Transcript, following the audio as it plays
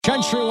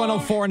Country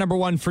 104, number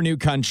one for New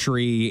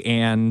Country.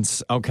 And,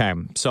 okay,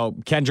 so,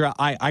 Kendra,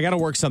 I got to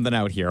work something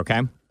out here, okay?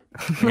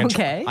 I'm going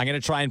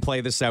to try and play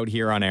this out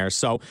here on air.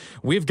 So,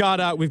 we've got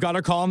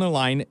our call on the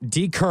line.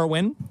 D.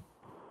 Kerwin.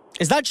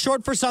 Is that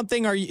short for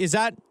something? Is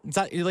that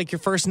like your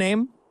first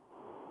name?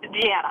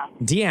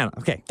 Deanna.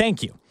 Okay,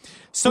 thank you.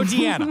 So,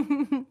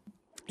 Deanna,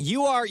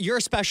 you're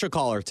a special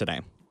caller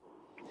today.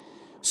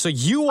 So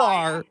you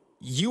are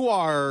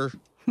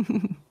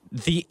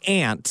the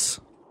aunt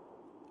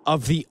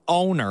of the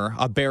owner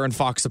of Bear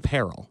Fox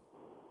Apparel.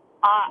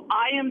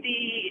 I am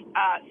the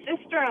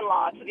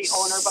sister-in-law to the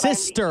owner, but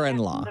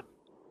sister-in-law. I'm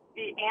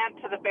the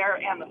aunt to the bear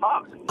and the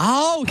fox.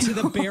 Oh, to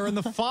the bear and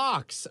the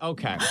fox.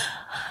 Okay.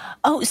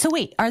 Oh, so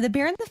wait, are the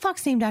bear and the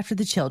fox named after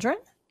the children?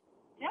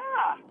 Yeah.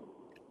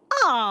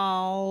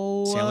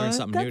 Oh. See, I learned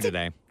something new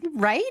today.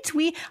 Right?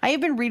 I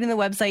have been reading the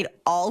website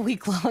all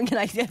week long, and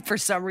I did, for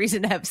some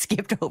reason, have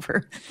skipped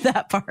over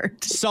that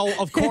part. So,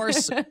 of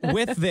course,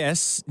 with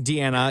this,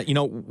 Deanna,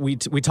 we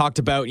talked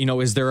about,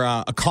 is there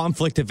a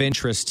conflict of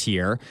interest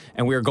here?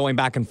 And we were going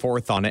back and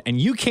forth on it. And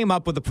you came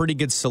up with a pretty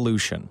good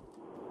solution.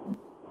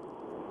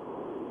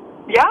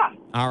 Yeah.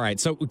 All right.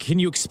 So can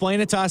you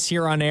explain it to us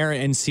here on air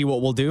and see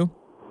what we'll do?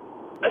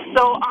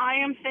 So I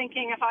am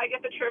thinking if I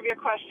get the trivia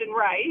question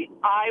right,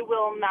 I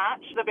will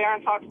match the Bear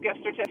and Fox gift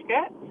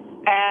certificate,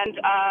 and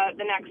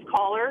the next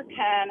caller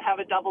can have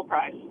a double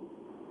prize.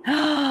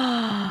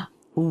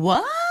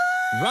 What?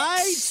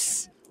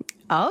 Right.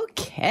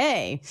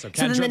 Okay. So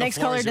then the next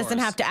caller doesn't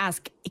have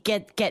to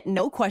get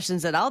no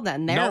questions at all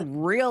then. They're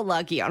real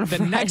lucky on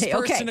Friday. The next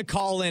person to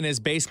call in is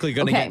basically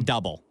going to get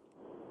double.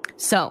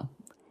 So,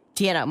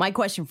 Deanna, my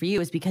question for you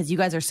is, because you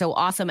guys are so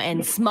awesome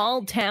and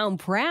small town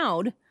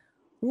proud,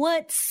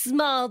 what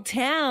small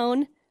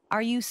town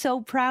are you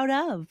so proud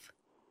of?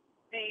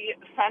 The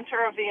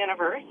center of the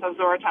universe of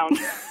Zora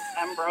Township,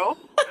 Embro.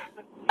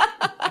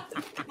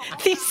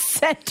 The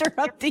center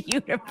of the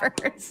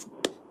universe.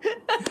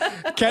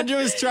 Kendra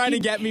was trying to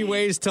get me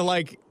ways to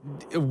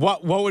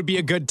what would be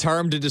a good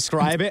term to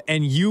describe it,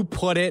 and you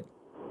put it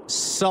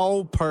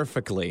so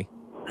perfectly.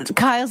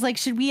 Kyle's like,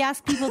 should we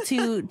ask people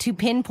to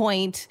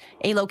pinpoint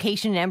a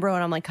location in Embro?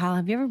 And I'm like, Kyle,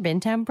 have you ever been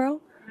to Embro?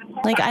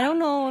 I don't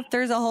know if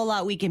there's a whole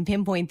lot we can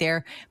pinpoint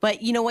there,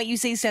 but you know what? You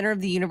say center of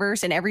the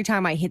universe, and every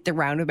time I hit the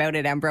roundabout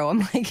at Embro, I'm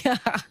like,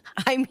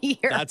 I'm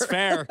here. That's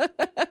fair.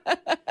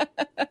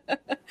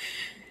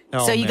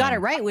 So you got it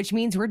right, which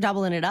means we're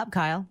doubling it up,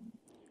 Kyle.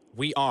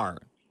 We are.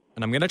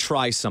 And I'm going to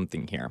try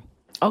something here.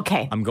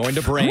 Okay. I'm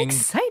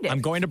excited.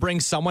 I'm going to bring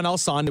someone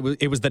else on.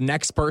 It was the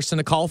next person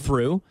to call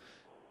through.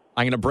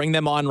 I'm going to bring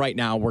them on right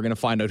now. We're going to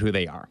find out who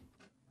they are.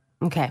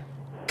 Okay.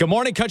 Good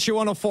morning, Country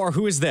 104.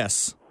 Who is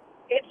this?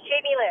 It's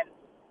Jamie Lynn.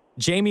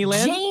 Jamie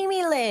Lynn?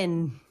 Jamie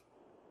Lynn.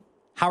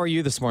 How are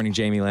you this morning,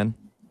 Jamie Lynn?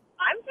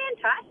 I'm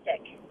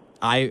fantastic.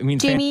 I mean,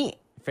 Jamie,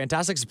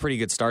 fantastic's a pretty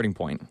good starting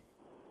point.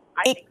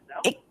 I think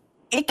so.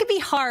 It could be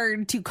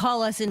hard to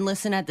call us and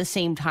listen at the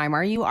same time.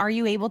 Are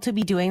you able to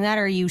be doing that,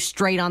 or are you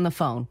straight on the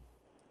phone?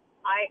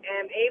 I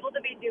am able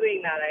to be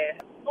doing that. I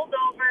pulled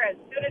over as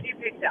soon as you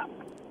picked up.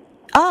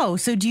 Oh,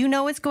 so do you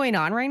know what's going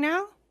on right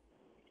now?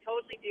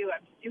 Totally do.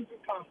 I'm super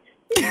pumped.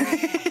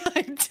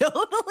 I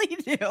totally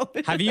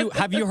do.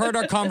 Have you heard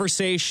our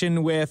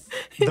conversation with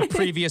the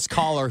previous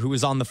caller who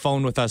was on the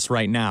phone with us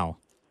right now?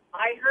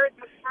 I heard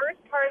the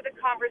first part of the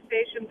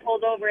conversation,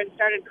 pulled over and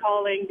started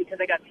calling because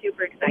I got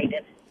super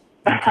excited.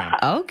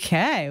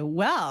 Okay.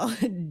 Well,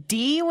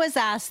 Dee was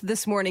asked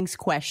this morning's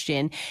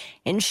question,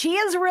 and she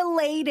is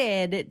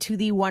related to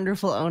the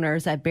wonderful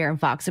owners at Bear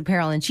Fox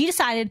Apparel, and she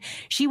decided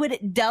she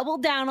would double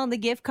down on the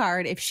gift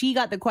card if she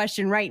got the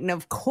question right. And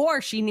of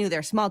course, she knew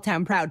they're small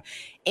town proud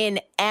in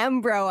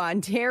Embro,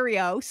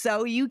 Ontario.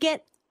 So you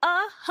get $100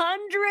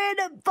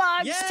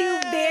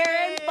 to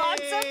Bear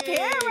Fox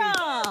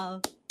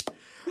Apparel.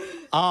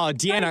 Oh,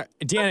 Deanna,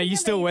 are you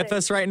still with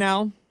us right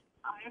now?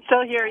 I'm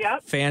still here,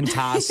 yep.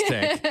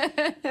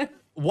 Fantastic.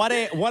 What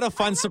a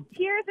fun surprise.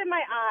 Tears in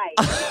my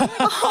eyes.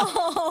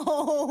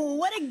 Oh,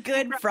 what a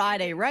good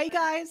Friday, right,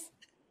 guys?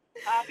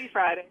 Happy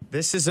Friday.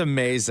 This is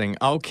amazing.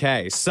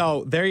 Okay,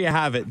 so there you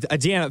have it.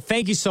 Deanna,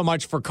 thank you so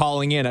much for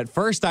calling in. At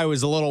first, I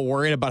was a little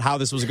worried about how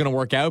this was going to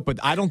work out, but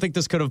I don't think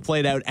this could have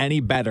played out any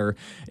better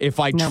if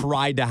I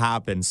tried to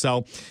happen.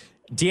 So,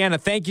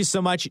 Deanna, thank you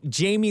so much.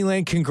 Jamie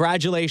Lynn,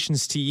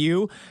 congratulations to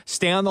you.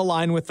 Stay on the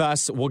line with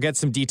us. We'll get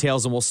some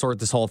details and we'll sort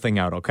this whole thing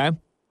out, okay?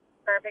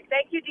 Perfect.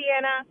 Thank you,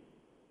 Deanna.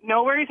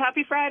 No worries.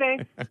 Happy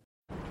Friday.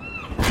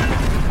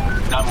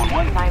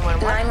 911.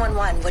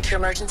 911. What's your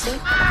emergency?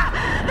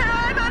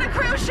 I'm on a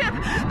cruise ship.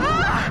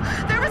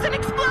 There was an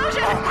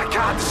explosion. Oh my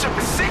God, the ship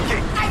is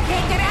sinking. I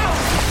can't get out.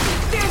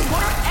 There's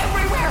water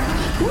everywhere.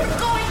 We're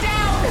going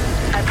down.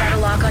 I've got a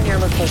lock on your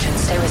location.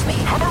 Stay with me.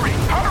 Hurry,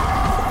 hurry.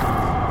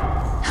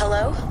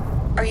 Hello?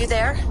 Are you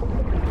there?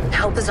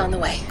 Help is on the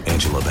way.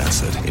 Angela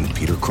Bassett and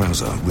Peter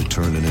Krause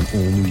return in an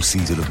all-new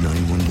season of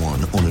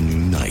 911 on a new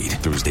night.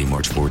 Thursday,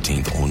 March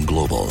 14th on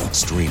Global.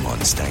 Stream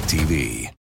on Stack TV.